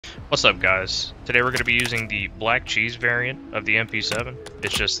What's up, guys? Today we're going to be using the black cheese variant of the MP7.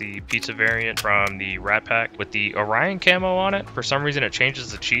 It's just the pizza variant from the Rat Pack with the Orion camo on it. For some reason it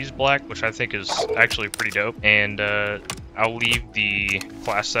changes the cheese black, which I think is actually pretty dope. And I'll leave the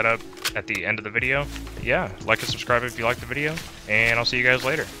class setup at the end of the video. Yeah, like and subscribe if you like the video, and I'll see you guys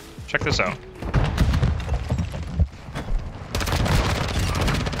later. Check this out.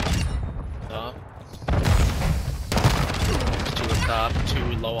 Top, 2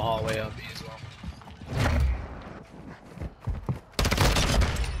 low hallway on B as well.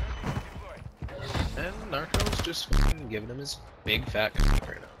 And Narco's just fucking giving him his big fat cock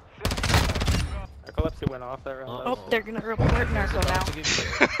right now. Narcolepsy went off there. Oh, they're gonna report Narco now.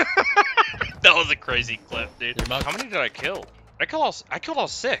 That was a crazy clip, dude. How many did I kill? I killed all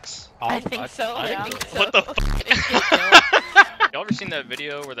 6. I think so. I think so. What the fuck? Y'all ever seen that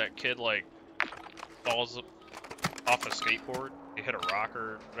video where that kid like falls off a skateboard? He hit a rock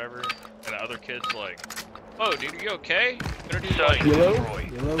or whatever, and the other kid's like, "Oh, dude, are you okay?" Gonna do like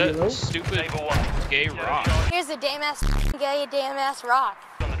that stupid gay rock. Here's a damn ass gay, damn ass rock.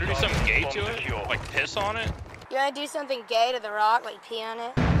 Gonna do something gay to it, like piss on it. You wanna do something gay to the rock, like pee on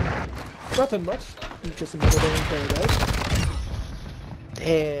it? Nothing much. Just another day in paradise.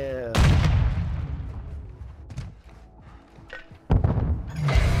 Damn.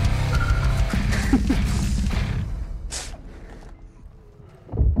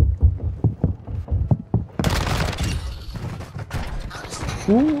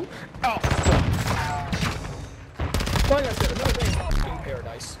 Ooh. Oh, like I said, another day in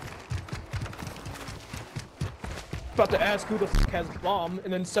paradise. About to ask who the fuck has bomb,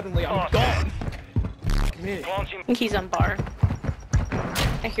 and then suddenly I'm gone. Man. He's on bar.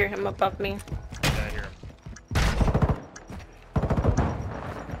 I hear him above me. Yeah, I hear him.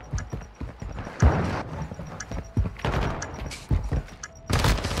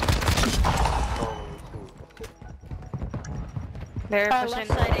 They're pushing left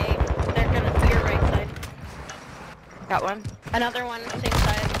side A. They're gonna to your right side. Got one. Another one, same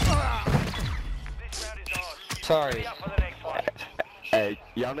side. Sorry. Hey,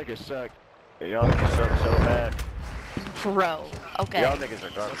 y'all niggas suck. Y'all niggas suck so bad. Bro, okay. Y'all niggas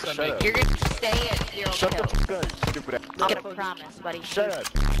are garbage. Shut up. You're gonna stay at 0 Shut kills. the fuck up, stupid ass. I'll get a promise, buddy. Shut up.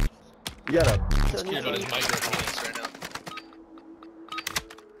 You gotta. He's on his microphones right now.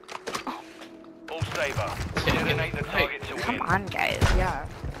 All saver. Eliminate the target to Come win. on, guys. Yeah.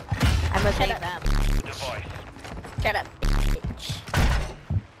 I'm gonna take them. Device. Shut up, bitch.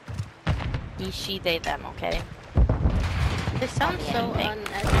 He, she, they, them, okay? This sounds so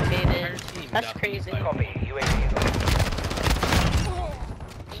uneducated. That's crazy. Copy. UAV.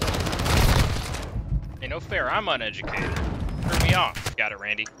 Hey, no fair. I'm uneducated. Turn me off. Got it,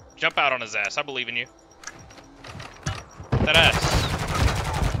 Randy. Jump out on his ass. I believe in you. That ass.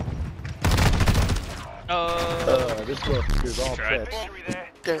 This motherfucker's all Tried.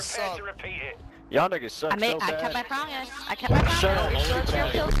 pissed. Prepare to repeat it. Y'all niggas suck so I kept bad. my promise. I kept my promise. Shut up.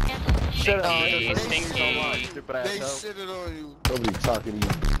 Shut up. Stinky, Thank you so stinky. much, stupid They asshole. shitted on you. Nobody's talking to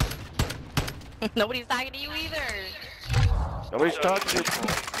you. Nobody's talking to you either. Nobody's talking to you.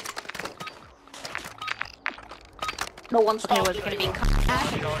 No one's talking. Was it gonna be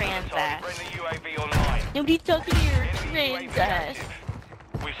compassion trans ass? Bring the UAV online. Nobody's talking to your Enemy trans UAV ass.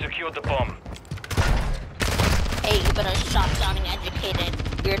 active. We've secured the bomb. Hey, you better stop sounding educated.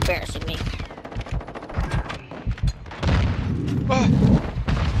 You're embarrassing me.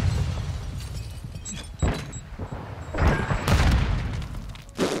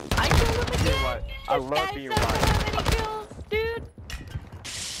 I killed him again. I love being right. Dude.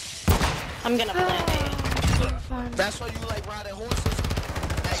 I'm gonna play. That's why you like riding horses.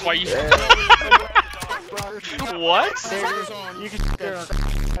 That's why you. What? You can stare on.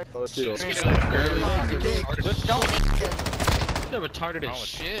 They're retarded as Oh,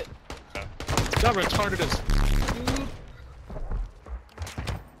 shit. They're retarded as.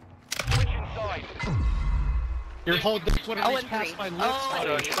 Switch inside. Your whole dick wouldn't reach past my lips, buddy.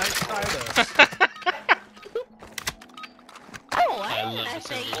 Nice try though. Oh, I I love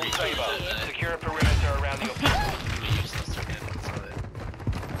say this All every saver. Secure a perimeter around the objective.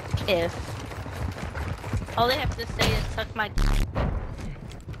 if. All they have to say is suck my.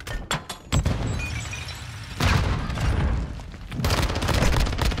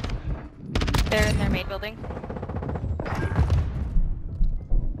 They're in their main building.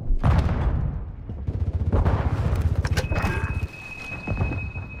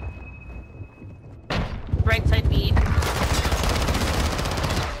 Right side B. We took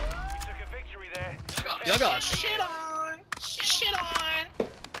a victory there. Y'all got shit on! Shit on!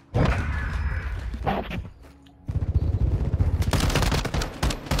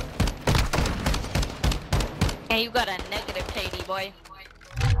 Hey, you got a negative KD, boy.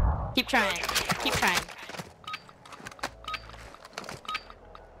 Keep trying. Keep trying.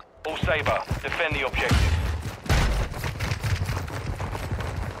 All Saber, defend the objective.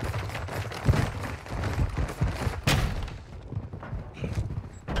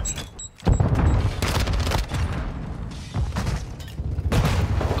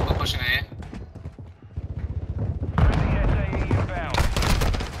 I'm pushing A. SAE inbound.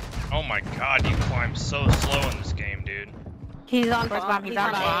 Oh my god, you climb so slow in this game, dude. He's on bomb. He's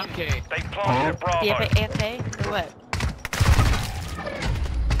on bomb. Okay. They planted a Bravo. AFK or what?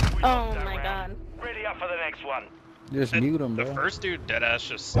 We Oh lost that my round. god. Ready up for the next one. Just mute him, The bro. first dude deadass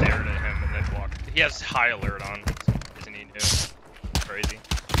just stared at him and then walked. He has high alert on. Isn't he new? Crazy.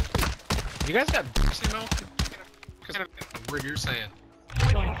 You guys got ammo? Because what you're saying.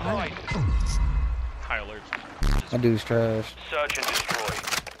 Switching sides. High alert. That dude's trash. Search and destroy.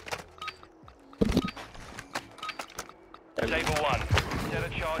 Saber 1, set a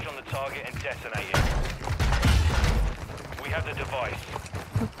charge on the target and detonate it. We have the device.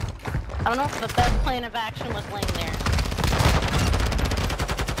 I don't know if the best plan of action was laying there.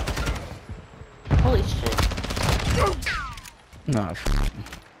 Holy shit. Nah.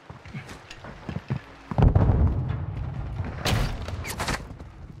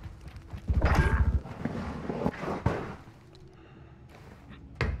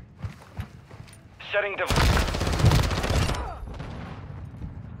 Setting device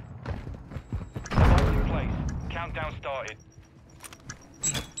in place. Countdown started.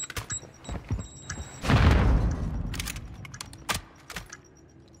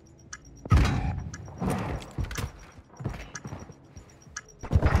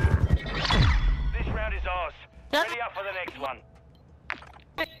 This round is ours. Ready up for the next one.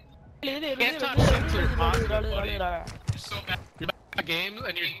 Can't touch sensor constantly, buddy. You're so bad. You're back in the game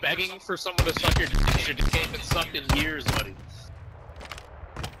and you're begging for someone to suck your dick. Your dick ain't been sucked in years, buddy.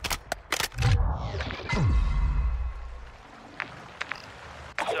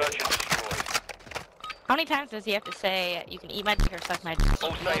 Search and destroy. How many times does he have to say, you can eat my dick or suck my dick?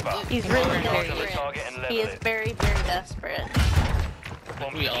 All Saber. He's Set a really charge on the very target and level He is it. very, very desperate.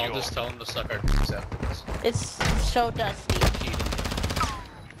 Bomb We all secure. just tell him to suck our dicks after this. It's so dusty.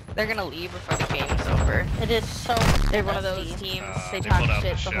 They're gonna leave before the game's over. It is so They're one of those teams, they they talk put up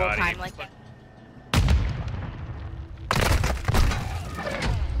shit a the whole shoddy. time like that.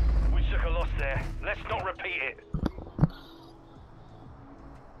 We took a loss there. Let's not repeat it.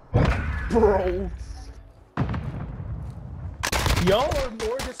 Bro. Y'all are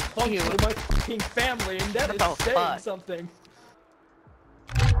more dysfunctional than my fucking family, and that What is the saying fuck? something.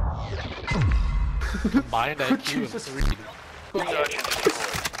 Combined IQ Jesus. of 3. Search and destroy.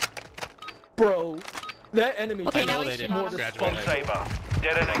 Bro, that enemy Okay, team now know we they is didn't more All graduate. dysfunctional. Saber.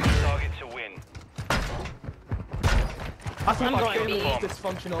 Detonate the target to win. I think I'm my going family B. is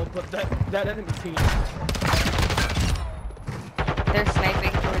dysfunctional, but that enemy team. They're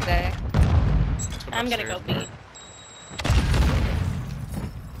sniping towards A. I'm gonna go B.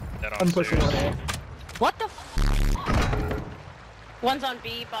 Dead on I'm pushing stairs. on A. What the f? One's on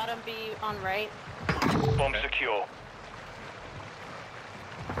B, bottom B, on right. Bomb secure.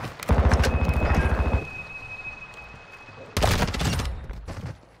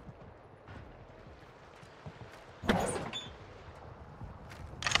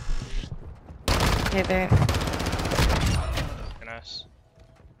 Okay, there. Nice.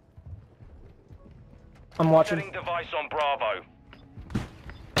 I'm watching. Setting device on Bravo.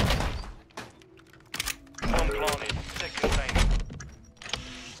 Bomb planted. Set containment.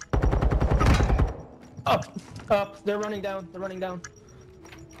 Up. They're running down. They're running down.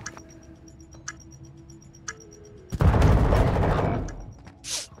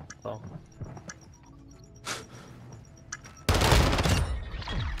 Oh.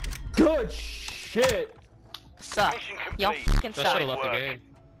 Good shit. Suck. Mission Y'all complete. fucking That should've suck. left the game.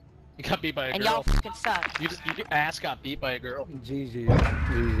 You got beat by a And girl. y'all fucking suck. Your ass got beat by a girl. GG.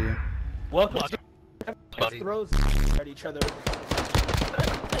 GG. Welcome Buddy. to Buddy. throws at each other.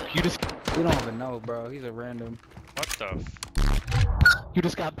 You just We don't even know, bro. He's a random. What the You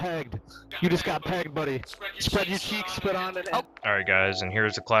just got pegged. You just got pegged, buddy. Spread your cheeks, spit on it. Oh. Alright guys, and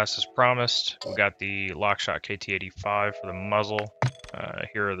here's the class as promised. We got the Lockshot KT85 for the muzzle.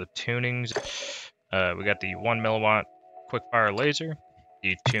 Here are the tunings. We got the 1 milliwatt quickfire laser.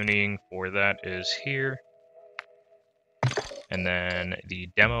 The tuning for that is here. And then the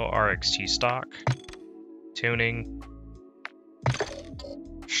demo RXT stock. Tuning.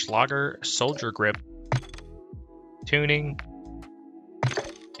 Schlager soldier grip. Tuning.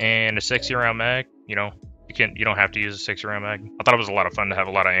 And a 60 round mag, you know, You don't have to use a 6-round mag. I thought it was a lot of fun to have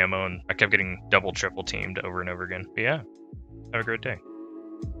a lot of ammo, and I kept getting double, triple teamed over and over again. But yeah, have a great day.